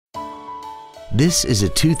This is a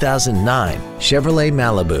 2009 Chevrolet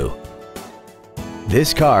Malibu.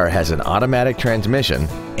 This car has an automatic transmission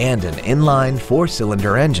and an inline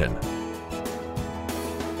 4-cylinder engine.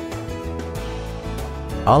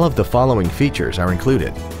 All of the following features are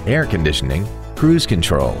included: air conditioning, cruise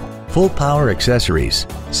control, full power accessories,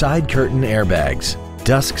 side curtain airbags,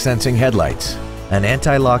 dusk sensing headlights, an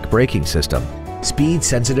anti-lock braking system, speed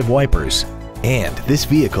sensitive wipers, and this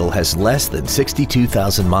vehicle has less than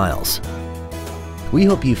 62,000 miles. We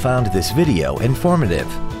hope you found this video informative.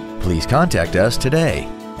 Please contact us today.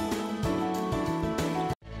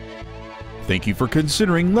 Thank you for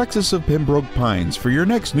considering Lexus of Pembroke Pines for your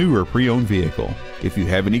next new or pre-owned vehicle. If you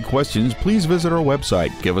have any questions, please visit our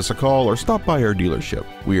website, give us a call, or stop by our dealership.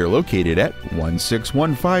 We are located at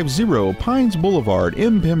 16150 Pines Boulevard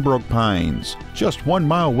in Pembroke Pines, just 1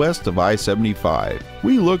 mile west of I-75.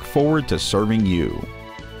 We look forward to serving you.